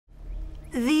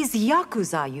These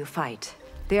Yakuza you fight,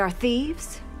 they are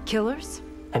thieves, killers?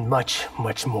 And much,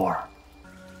 much more.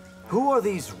 Who are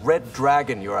these Red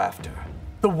Dragon you're after?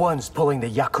 The ones pulling the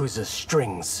Yakuza's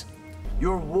strings.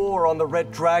 Your war on the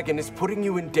Red Dragon is putting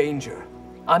you in danger.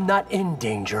 I'm not in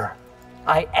danger.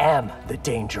 I am the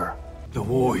danger. The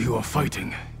war you are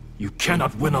fighting, you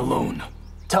cannot win alone.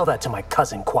 Tell that to my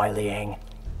cousin, Kuai Liang.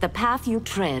 The path you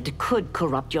tread could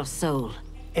corrupt your soul.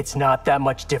 It's not that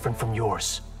much different from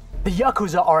yours. The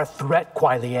Yakuza are a threat,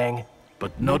 Kuai Liang.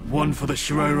 But not one for the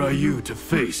Shirai Ryu to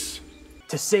face.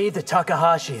 To save the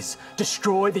Takahashis,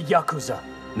 destroy the Yakuza.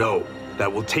 No,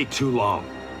 that will take too long.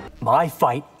 My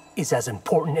fight is as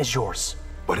important as yours.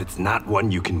 But it's not one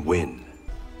you can win.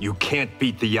 You can't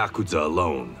beat the Yakuza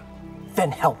alone.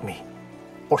 Then help me.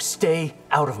 Or stay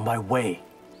out of my way.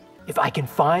 If I can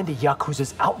find the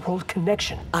Yakuza's Outworld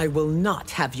connection, I will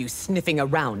not have you sniffing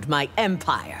around my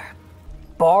empire.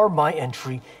 bar my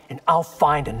entry and I'll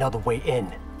find another way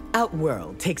in.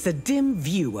 Outworld takes a dim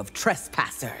view of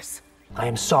trespassers. I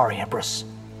am sorry, Empress,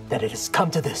 that it has come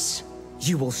to this.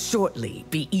 You will shortly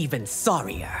be even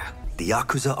sorrier. The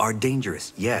Yakuza are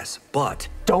dangerous, yes, but...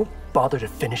 Don't bother to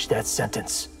finish that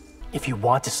sentence. If you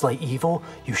want to slay evil,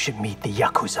 you should meet the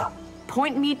Yakuza.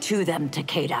 Point me to them,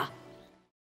 Takeda.